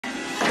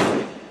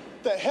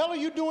The hell are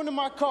you doing in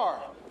my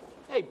car?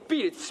 Hey,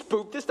 beat it,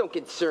 spook. This don't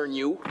concern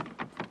you.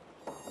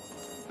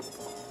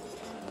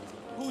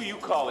 Who you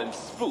calling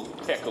spook,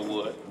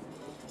 Peckerwood?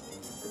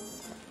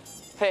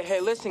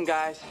 Hey, listen,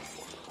 guys.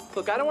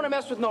 Look, I don't want to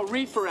mess with no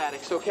reefer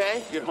addicts,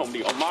 okay? Get home to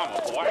your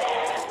mama, boy.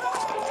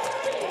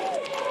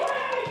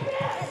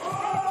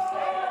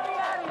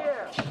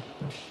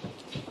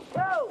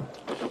 Yo!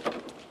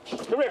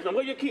 Direction,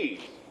 where your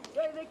keys?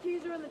 Hey, the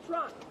keys are in the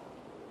trunk.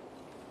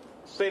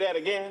 Say that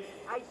again.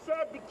 I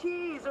said the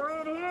keys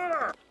are in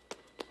here.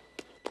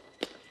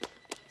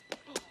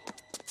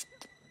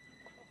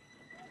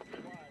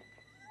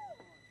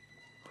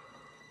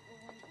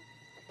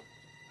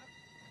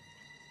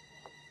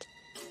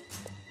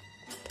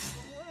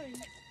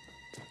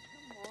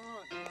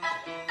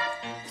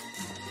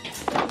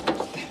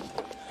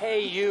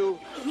 Hey, you.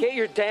 Get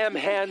your damn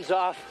hands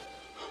off.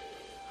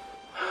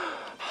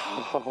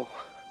 Oh.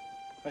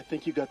 I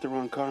think you got the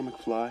wrong car,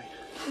 McFly.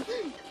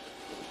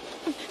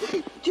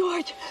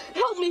 George,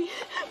 help me,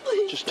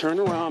 please. Just turn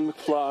around,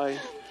 McFly,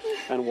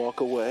 and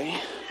walk away.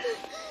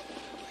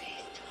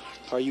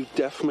 Are you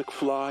deaf,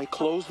 McFly?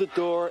 Close the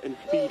door and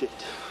beat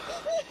it.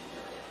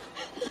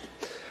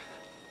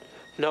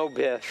 No,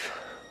 Biff.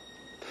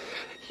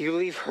 You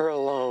leave her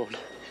alone.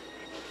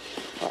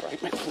 All right,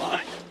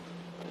 McFly.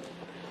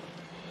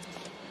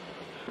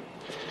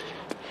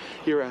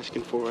 You're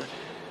asking for it,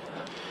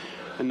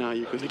 and now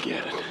you're gonna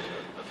get it.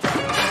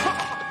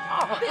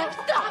 Biff,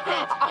 stop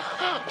it!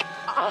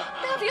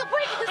 Biff, you'll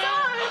break his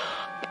arm!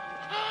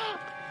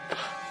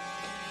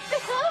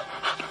 Biff?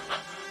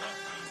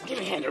 Give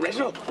me a hand,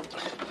 Reginald.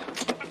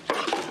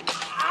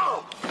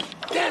 Ow!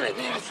 Damn it,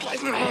 man, it's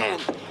slicing my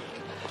hand.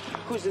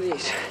 Whose are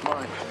these?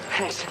 Mine.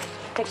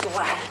 Thanks a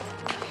lot.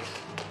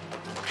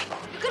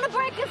 You're gonna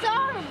break his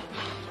arm!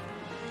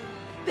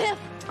 Biff!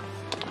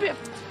 Biff,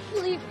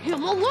 leave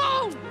him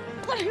alone!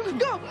 Let him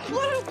go!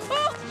 Let him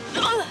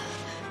go!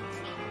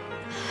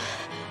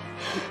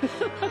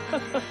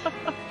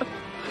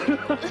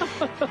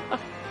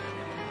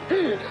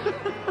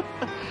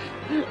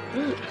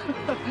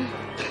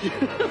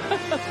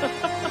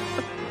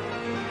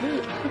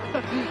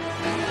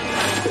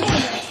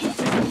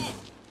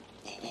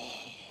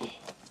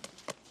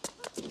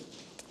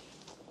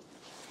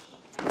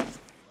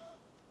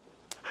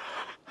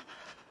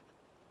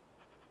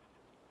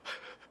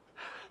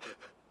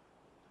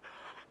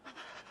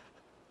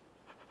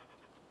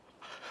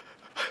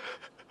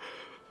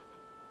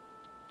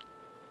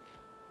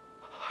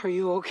 Are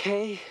you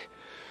okay?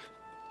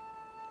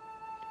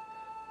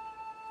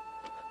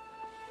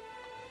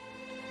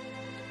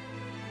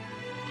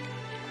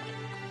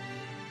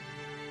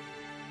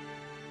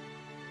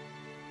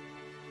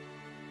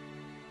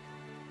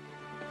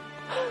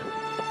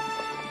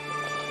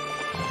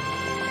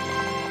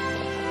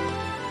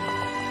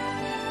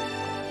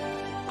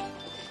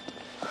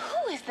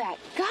 Who is that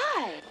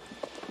guy?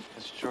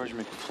 It's George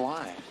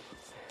McFly.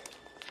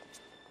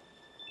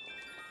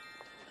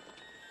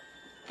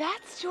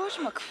 That's George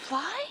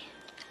McFly?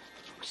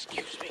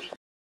 Excuse me.